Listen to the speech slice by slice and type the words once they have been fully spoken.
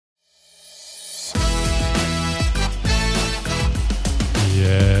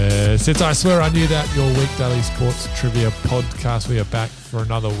Since I swear I knew that, your week daily sports trivia podcast. We are back for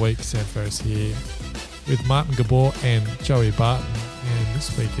another week. Sam Ferris here with Martin Gabor and Joey Barton. And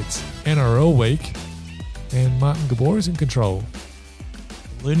this week it's NRL week, and Martin Gabor is in control.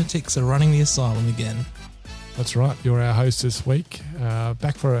 Lunatics are running the asylum again. That's right. You're our host this week.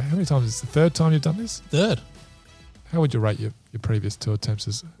 Back for how many times? It's the third time you've done this? Third. How would you rate your previous two attempts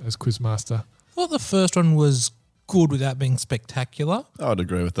as Quizmaster? I thought the first one was good without being spectacular. I would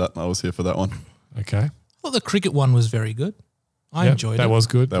agree with that. I was here for that one. Okay. I thought the cricket one was very good. I enjoyed it. That was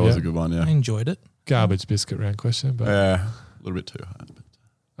good. That was a good one, yeah. I enjoyed it. Garbage biscuit round question, but Yeah, a little bit too high.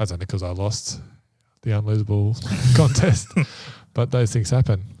 that's only because I lost the unlosable contest. But those things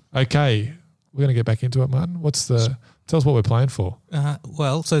happen. Okay, we're going to get back into it, Martin. Tell us what we're playing for.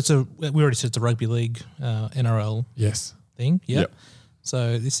 So we already said it's a rugby league NRL Yes. thing. Yep. Yep.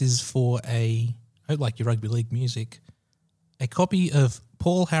 So this is for I hope like your rugby league music, a copy of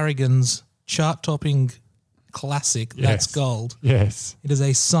Paul Harrigan's chart-topping classic, Yes. That's Gold. Yes. It is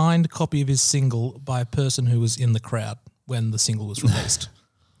a signed copy of his single by a person who was in the crowd when the single was released.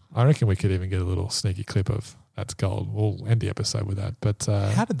 I reckon we could even get a little sneaky clip of That's Gold. We'll end the episode with that. But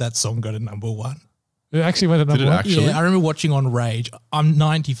How did that song go to number one? it actually went to number it one. actually? Yeah, I remember watching on Rage. I'm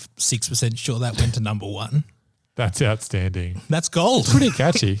 96% sure that went to number one. That's outstanding. That's gold. Pretty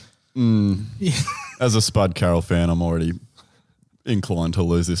catchy. As a Spud Carroll fan, I'm already inclined to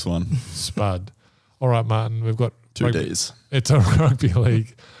lose this one. Spud. All right, Martin, we've got Two Ds. It's a rugby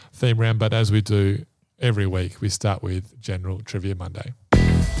league theme round, but as we do every week, we start with General Trivia Monday.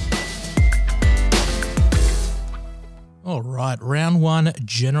 All right, round one,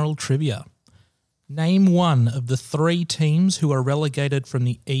 general trivia. Name one of the three teams who were relegated from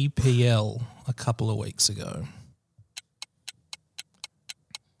the EPL a couple of weeks ago.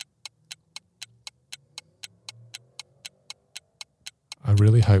 I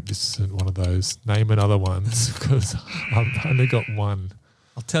really hope this isn't one of those name another ones because I've only got one.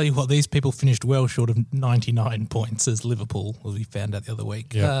 I'll tell you what, these people finished well short of 99 points as Liverpool, as we found out the other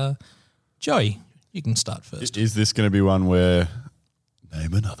week. Yep. Joey, you can start first. Is this going to be one where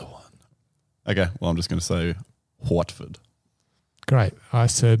name another one? Okay, well, I'm just going to say Watford. Great. I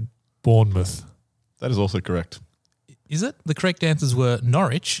said Bournemouth. That is also correct. Is it? The correct answers were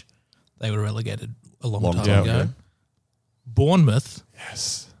Norwich. They were relegated a long time time ago. ago. Bournemouth.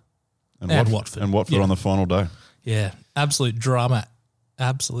 Yes. And Watford. And Watford Yeah. on the final day. Yeah, absolute drama.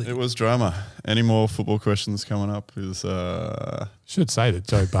 Absolutely. It was drama. Any more football questions coming up is Should say that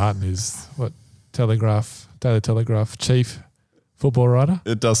Joe Barton is Daily Telegraph chief football writer.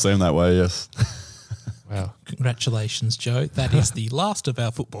 it does seem that way, yes. Wow. Congratulations, Joe. That is the last of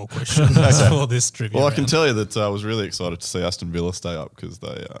our football questions for this trivia Well, I can round. tell you that I was really excited to see Aston Villa stay up because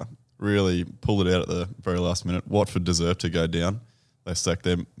they really pulled it out at the very last minute. Watford deserved to go down. They sacked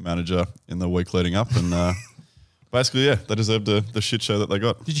their manager in the week leading up and basically, yeah, they deserved the shit show that they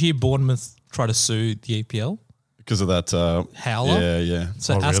got Did you hear Bournemouth try to sue the EPL? because of that. Howler? Yeah.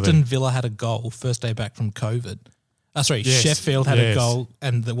 So Oh, really? Aston Villa had a goal first day back from COVID. Yes, Sheffield had yes. a goal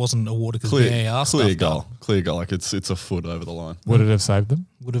and that wasn't awarded because VAR Clear stuffed goal. up. Clear goal. Like it's a foot over the line. Would it have saved them?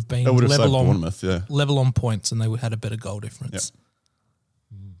 Would have been That would have saved level on, Bournemouth, yeah. level on points and they had a better goal difference.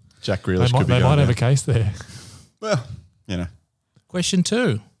 Jack They Grealish might, could be they might going have a down. case there. Well, you know. Question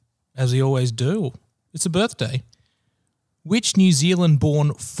 2, as we always do, it's a birthday. Which New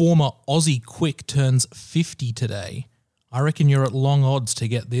Zealand-born former Aussie quick turns 50 today? I reckon you're at long odds to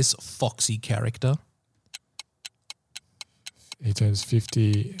get this foxy character. He turns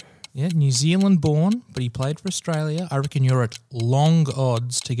 50. Yeah, New Zealand-born, but he played for Australia. I reckon you're at long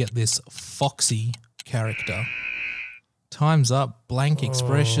odds to get this foxy character. Time's up. Blank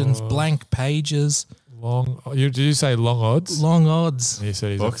expressions, blank pages, Did you say long odds? long odds. He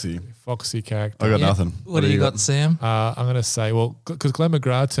said he's Foxy. a foxy character. I got Yeah. nothing. What do you got, Sam? I'm going to say, well, because Glenn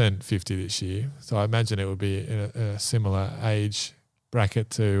McGrath turned 50 this year, so I imagine it would be in a similar age bracket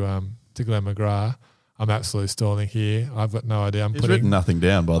to Glenn McGrath. I'm absolutely stalling here. I've got no idea. He's written nothing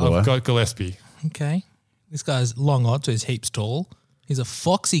down, by the way. I've got Gillespie. Okay. This guy's long odds, so he's heaps tall. He's a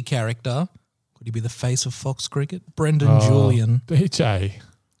foxy character. Could he be the face of Fox Cricket? Brendan Julian. DJ.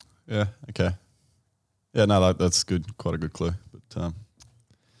 Yeah, okay. Yeah, no, that's good. Quite a good clue. But I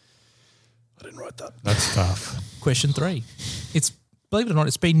didn't write that. That's tough. Question 3. Believe it or not,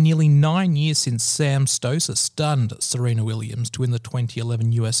 it's been nearly 9 years since Sam Stosur stunned Serena Williams to win the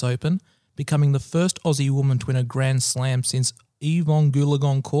 2011 US Open, becoming the first Aussie woman to win a Grand Slam since Yvonne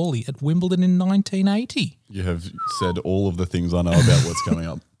Goolagong-Cawley at Wimbledon in 1980. You have said all of the things I know about what's coming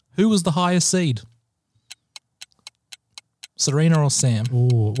up. Who was the highest seed? Serena or Sam?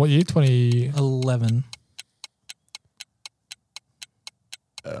 Ooh, what year? 20. 11.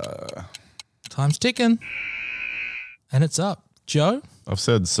 Time's ticking. And it's up. Joe? I've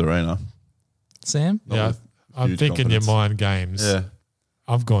said Serena. Sam? Not Yeah, with I'm huge thinking your confidence. mind games. Yeah.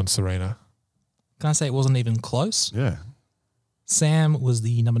 I've gone Serena. Can I say it wasn't even close? Yeah. Sam was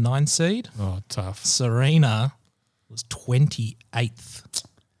the number 9 seed. Oh, tough. Serena was 28th.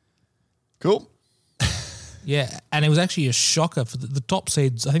 Cool. Yeah, and it was actually a shocker for the top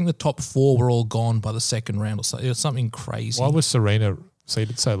seeds. I think the top 4 were all gone by the second round or so. It was something crazy. Why was Serena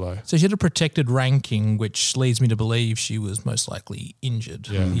seated so low? So she had a protected ranking, which leads me to believe she was most likely injured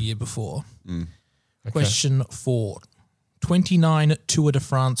Yeah. the year before. Okay. Question 4. 29 Tour de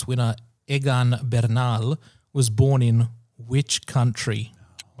France winner Egan Bernal was born in which country?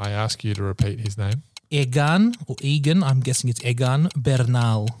 I ask you to repeat his name. Egan, or Egan, I'm guessing it's Egan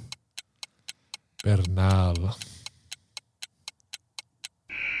Bernal. Bernal.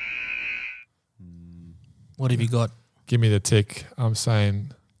 What have you got? Give me the tick. I'm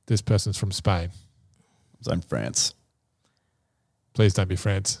saying this person's from Spain. I'm France. Please don't be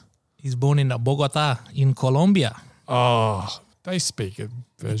France. He's born in Bogota, in Colombia. Oh, they speak a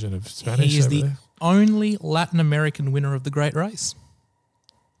version of Spanish He is over the there. only Latin American winner of the Great Race.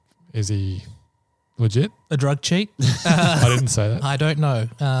 Is he legit? A drug cheat? I didn't say that. I don't know.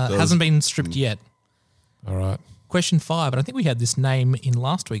 Hasn't been stripped yet. All right. Question 5, and I think we had this name in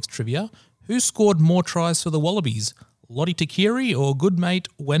last week's trivia. Who scored more tries for the Wallabies? Lottie Takiri or good mate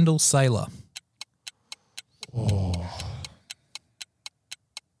Wendell Saylor? Oh,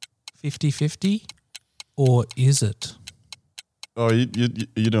 50-50? Or is it? Oh, you're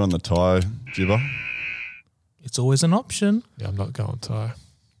doing the tie, Jibber? It's always an option. yeah, I'm not going Ty.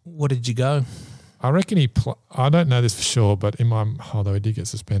 What did you go? I reckon I don't know this for sure, but although he did get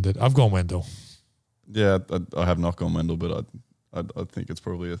suspended, I've gone Wendell. Yeah, I have not gone Wendell, but I think it's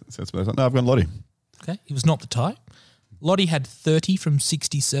probably a sensible. No, I've gone Lottie. Okay, he was not the tie. Lottie had 30 from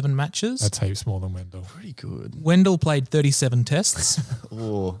 67 matches. That's heaps more than Wendell. Pretty good. Wendell played 37 tests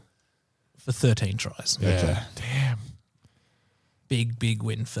Oh, for 13 tries. Yeah. Okay. Damn. Big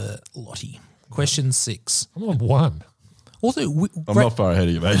win for Lottie. Question 6. I'm on 1. Also, I'm not far ahead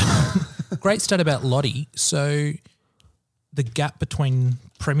of you, mate. great stat about Lottie. So the gap between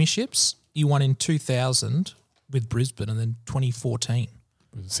premierships, you won in 2000 with Brisbane and then 2014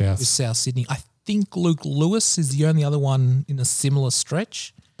 South with South Sydney. I think Luke Lewis is the only other one in a similar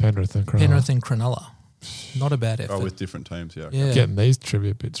stretch. Penrith and Cronulla. Penrith and Cronulla. Not a bad effort. Oh, with different teams, yeah. yeah. Getting these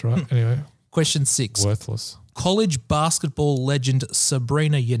trivia bits right. Anyway, Question 6. worthless. College basketball legend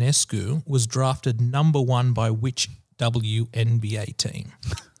Sabrina Ionescu was drafted number 1 by which WNBA team?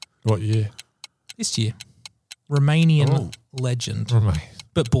 What year? This year. Romanian legend, Remain.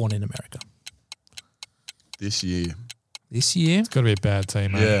 but born in America. This year. This year, It's got to be a bad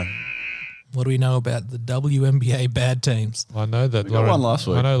team, mate. Yeah. what do we know about the WNBA bad teams? I know that We got one last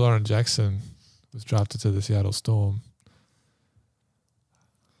week. I know Lauren Jackson was drafted to the Seattle Storm.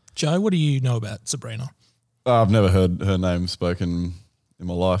 Joe, what do you know about Sabrina? I've never heard her name spoken in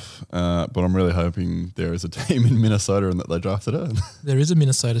my life, but I'm really hoping there is a team in Minnesota and that they drafted her. There is a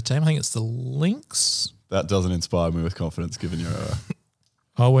Minnesota team. I think it's the Lynx. That doesn't inspire me with confidence, given your.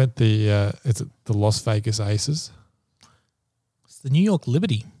 I went the Las Vegas Aces, It's the New York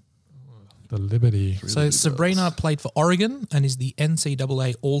Liberty. the Liberty. So Sabrina played for Oregon and is the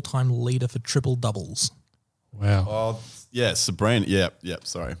NCAA all-time leader for triple doubles. Wow. Oh, yeah, Sabrina. Yep.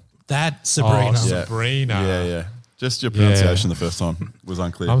 Sorry. That Sabrina. Oh, Yeah. Sabrina. Yeah. Just your pronunciation the first time was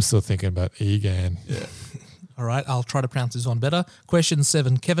unclear. I'm still thinking about Egan. yeah. All right, I'll try to pronounce this one better. Question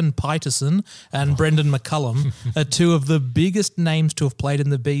 7. Kevin Peterson and Brendan McCullum are two of the biggest names to have played in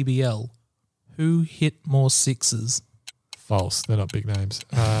the BBL. Who hit more sixes? False. They're not big names.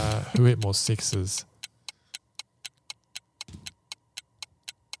 Who hit more sixes?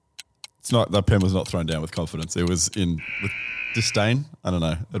 It's not, that pen was not thrown down with confidence. It was in with disdain. I don't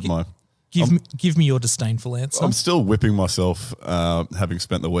know. Admire. Give me your disdainful answer. I'm still whipping myself, having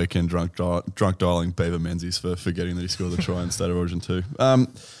spent the weekend drunk dialing Beaver Menzies for forgetting that he scored the try in State of Origin 2.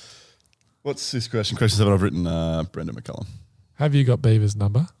 What's this question? Question 7, I've written Brendan McCullum. Have you got Beaver's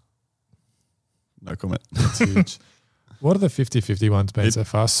number? No comment. That's huge. What are the 50-50 ones been so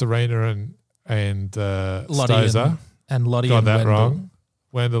far? Serena and Lottie Stoza and Lottie got and that Wendell. wrong.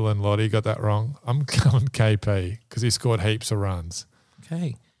 Wendell and Lottie got that wrong. I'm going KP because he scored heaps of runs.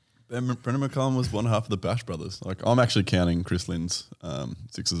 Okay. Brendan McCullum was one half of the Bash brothers. Like, I'm actually counting Chris Lynn's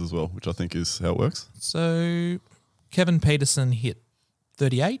sixes as well, which I think is how it works. So Kevin Peterson hit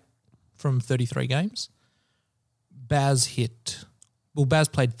 38 from 33 games. Baz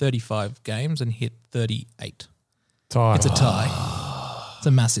played 35 games and hit 38. Tie. It's a tie. It's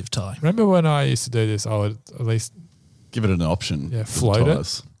a massive tie. Remember when I used to do this? I would at least Give it an option. Yeah, for the float it.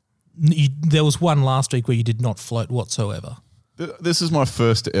 ties. There was one last week where you did not float whatsoever. This is my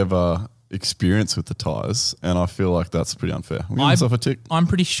first ever experience with the tyres, and I feel like that's pretty unfair. I'm giving myself a tick. I'm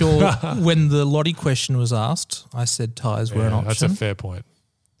pretty sure when the Lottie question was asked, I said tyres were an option. That's a fair point.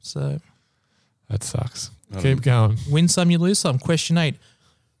 So That sucks. Keep going. win some, you lose some. Question 8.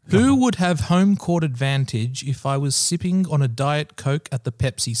 Who would have home court advantage if I was sipping on a Diet Coke at the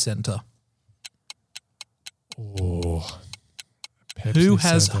Pepsi Centre? Oh, Who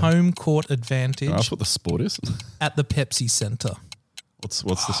has Centre. home court Can I advantage ask what the sport is? at the Pepsi Centre? What's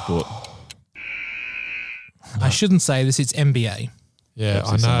the sport? I shouldn't say this. It's NBA. Yeah, Pepsi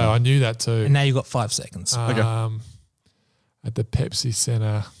I know. Centre. I knew that too. And now you've got 5 seconds. Okay. At the Pepsi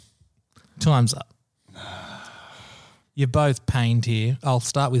Centre. Time's up. You're both pained here. I'll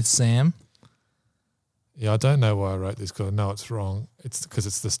start with Sam. Yeah, I don't know why I wrote this because I know it's wrong. It's because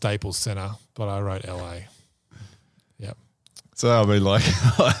it's the Staples Centre, but I wrote LA. Yep. So I mean, like,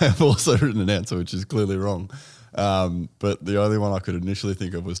 I have also written an answer which is clearly wrong, but the only one I could initially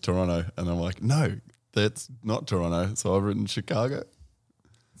think of was Toronto, and I'm like, no, that's not Toronto. So I've written Chicago.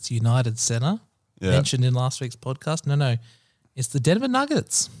 It's United Centre. Yeah. Mentioned in last week's podcast. No. It's the Denver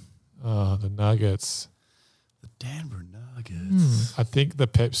Nuggets. Oh, the Nuggets. The Denver Nuggets. I think the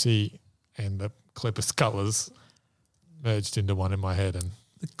Pepsi and the Clippers colours merged into one in my head. And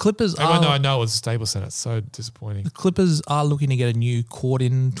The Clippers even though I are know it was a Staples Centre, it's so disappointing. looking to get a new court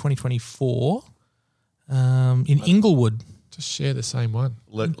in 2024 in Inglewood. Just share the same one.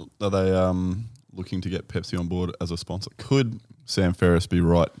 Are they looking to get Pepsi on board as a sponsor? Could Sam Ferris be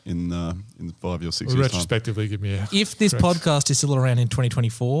right in 5 or 6 years' time? Retrospectively, give me a. If this correct. podcast is still around in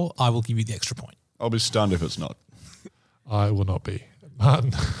 2024, I will give you the extra point. I'll be stunned if it's not. I will not be.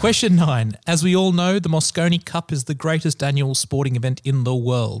 Martin. Question 9. As we all know, the Mosconi Cup is the greatest annual sporting event in the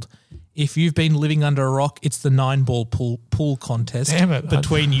world. If you've been living under a rock, it's the 9-ball pool contest Damn it.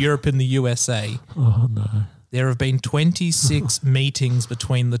 between Europe and the USA. Oh, no. There have been 26 meetings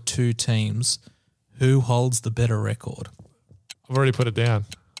between the two teams. Who holds the better record? I've already put it down.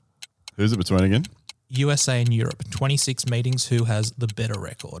 Who's it between again? USA and Europe. 26 meetings. Who has the better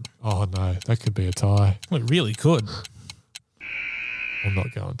record? Oh, no. That could be a tie. Well, it really could. I'm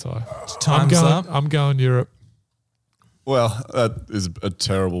not going tie. Time's up. I'm going Europe. Well, that is a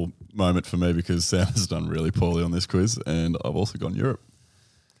terrible moment for me because Sam has done really poorly on this quiz, and I've also gone Europe.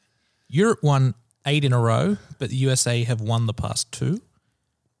 Europe won 8 in a row, but the USA have won the past 2.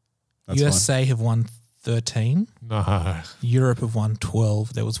 That's USA have won 13. No. Europe have won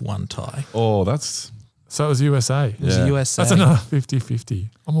 12. There was one tie. Oh, that's So it was USA. It was Yeah. USA. That's another 50-50.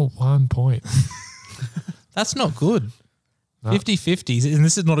 I'm on 1 point. That's not good. No. 50-50s, and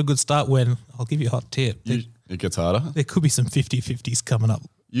this is not a good start when, I'll give you a hot tip, it gets harder. there could be some 50-50s coming up.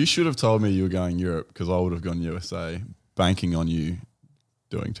 You should have told me you were going Europe because I would have gone USA, banking on you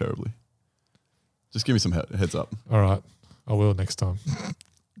doing terribly. Just give me some heads up. All right. I will next time.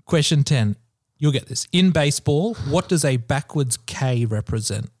 Question 10. You'll get this. In baseball, what does a backwards K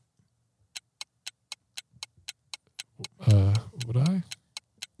represent? Would I?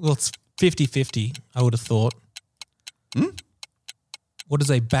 Well, it's 50-50, I would have thought. What does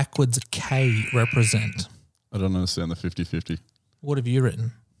a backwards K represent? I don't understand the 50-50. What have you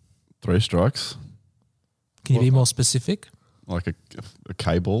written? 3 strikes, Can you be more specific? like a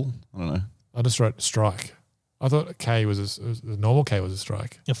K ball. I don't know. I just wrote strike. I thought a K was the normal K was a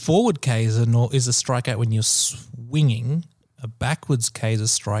strike. A forward K is a strikeout when you're swinging. A backwards K is a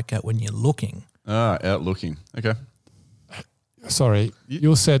strikeout when you're looking. Out looking. Okay. Sorry.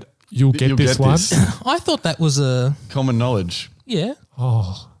 You said you'll get You'll this get one. this. I thought that was a, Common knowledge. yeah.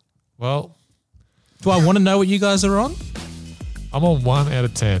 Oh. Well, Do I want to know what you guys are on? I'm on 1 out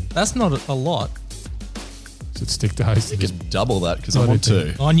of 10. That's not a lot. Should stick to hosting. You can double that because I'm What on do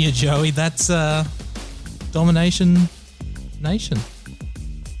you 2. On you, Joey. That's Domination Nation.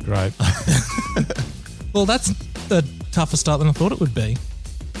 Great. Well, that's a tougher start than I thought it would be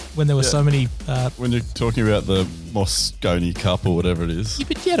when there were so many. When you're talking about the Mosconi Cup or whatever it is. Yeah,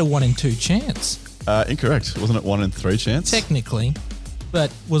 but you had a 1 in 2 chance, Incorrect. Wasn't it 1 in 3 chance? technically. But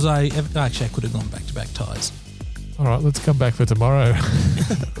was I ever, actually, I could have gone back-to-back ties. All right. Let's come back for tomorrow.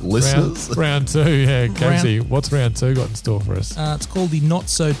 Listeners. round 2. Yeah. Casey, what's round 2 got in store for us? It's called the Not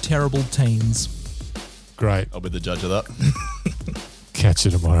So Terrible Teens. Great. I'll be the judge of that. Catch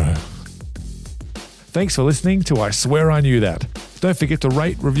you tomorrow. Thanks for listening to I Swear I Knew That. Don't forget to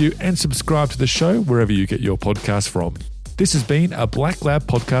rate, review, and subscribe to the show wherever you get your podcast from. This has been a Black Lab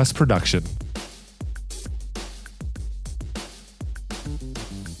Podcast production.